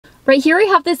Right here I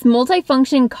have this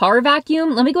multifunction car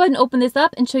vacuum. Let me go ahead and open this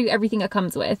up and show you everything it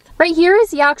comes with. Right here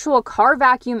is the actual car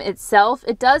vacuum itself.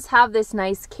 It does have this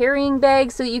nice carrying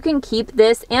bag so you can keep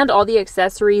this and all the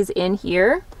accessories in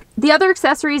here. The other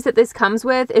accessories that this comes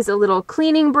with is a little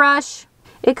cleaning brush.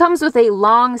 It comes with a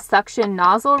long suction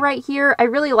nozzle right here. I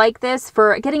really like this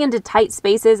for getting into tight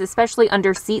spaces, especially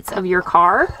under seats of your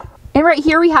car. And right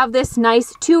here we have this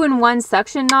nice 2-in-1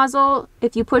 suction nozzle.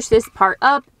 If you push this part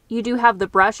up, you do have the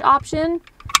brush option.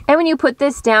 And when you put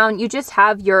this down, you just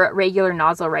have your regular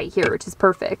nozzle right here, which is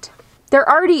perfect. There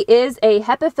already is a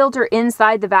HEPA filter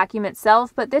inside the vacuum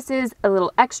itself, but this is a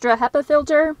little extra HEPA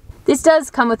filter. This does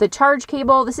come with a charge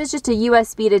cable. This is just a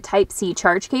USB to Type-C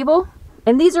charge cable.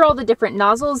 And these are all the different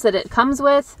nozzles that it comes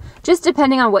with, just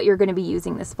depending on what you're going to be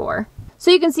using this for.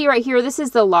 So you can see right here, this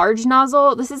is the large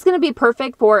nozzle. This is going to be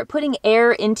perfect for putting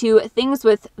air into things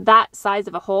with that size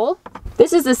of a hole.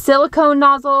 This is a silicone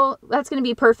nozzle. That's going to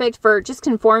be perfect for just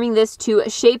conforming this to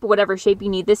shape, whatever shape you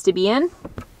need this to be in.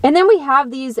 And then we have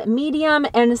these medium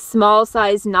and small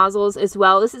size nozzles as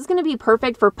well. This is going to be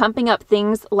perfect for pumping up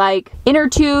things like inner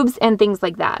tubes and things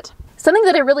like that. Something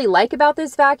that I really like about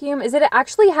this vacuum is that it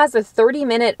actually has a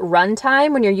 30-minute run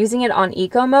time when you're using it on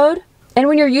eco mode. And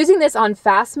when you're using this on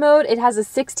fast mode, it has a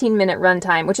 16-minute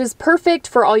runtime, which is perfect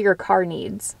for all your car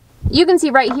needs. You can see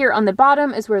right here on the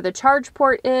bottom is where the charge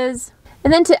port is.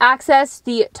 And then to access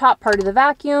the top part of the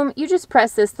vacuum, you just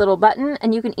press this little button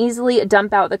and you can easily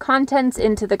dump out the contents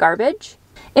into the garbage.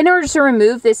 In order to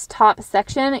remove this top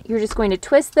section, you're just going to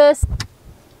twist this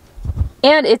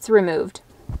and it's removed.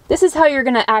 This is how you're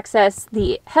going to access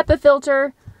the HEPA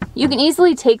filter. You can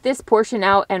easily take this portion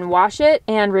out and wash it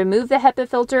and remove the HEPA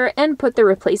filter and put the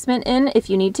replacement in if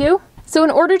you need to. So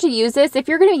in order to use this, if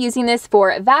you're going to be using this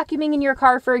for vacuuming in your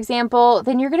car, for example,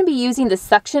 then you're going to be using the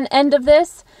suction end of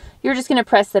this. You're just going to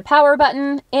press the power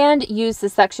button and use the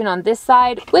suction on this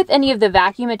side with any of the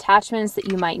vacuum attachments that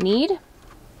you might need.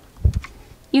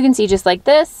 You can see just like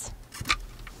this.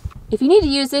 If you need to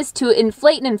use this to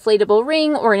inflate an inflatable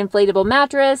ring or an inflatable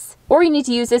mattress, or you need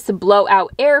to use this to blow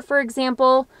out air, for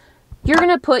example, you're going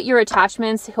to put your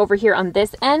attachments over here on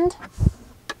this end.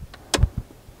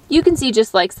 You can see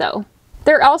just like so.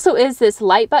 There also is this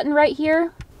light button right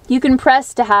here. You can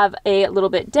press to have a little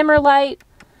bit dimmer light.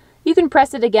 You can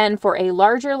press it again for a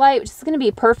larger light, which is going to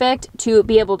be perfect to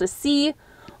be able to see,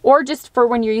 or just for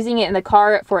when you're using it in the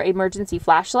car for emergency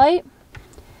flashlight.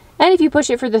 And if you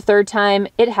push it for the third time,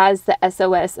 it has the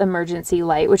SOS emergency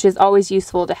light, which is always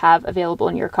useful to have available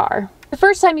in your car. The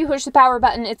first time you push the power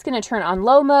button, it's going to turn on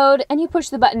low mode, and you push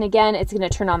the button again, it's going to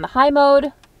turn on the high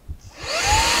mode.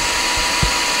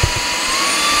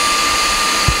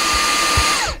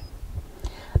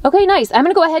 Okay, nice. I'm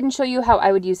going to go ahead and show you how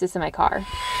I would use this in my car.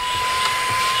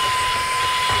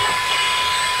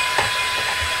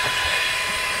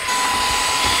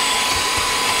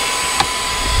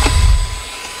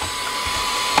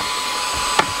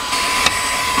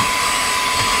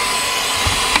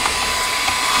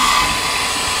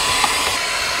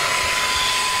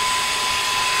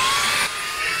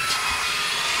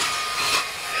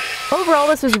 Overall,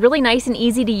 this was really nice and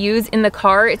easy to use in the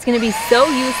car. It's going to be so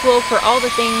useful for all the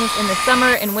things in the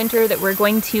summer and winter that we're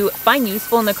going to find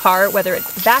useful in the car, whether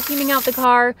it's vacuuming out the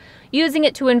car, using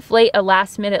it to inflate a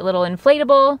last-minute little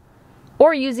inflatable,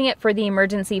 or using it for the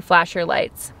emergency flasher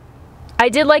lights. I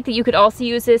did like that you could also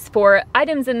use this for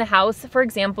items in the house, for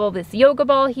example, this yoga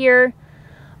ball here.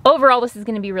 Overall, this is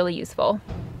going to be really useful.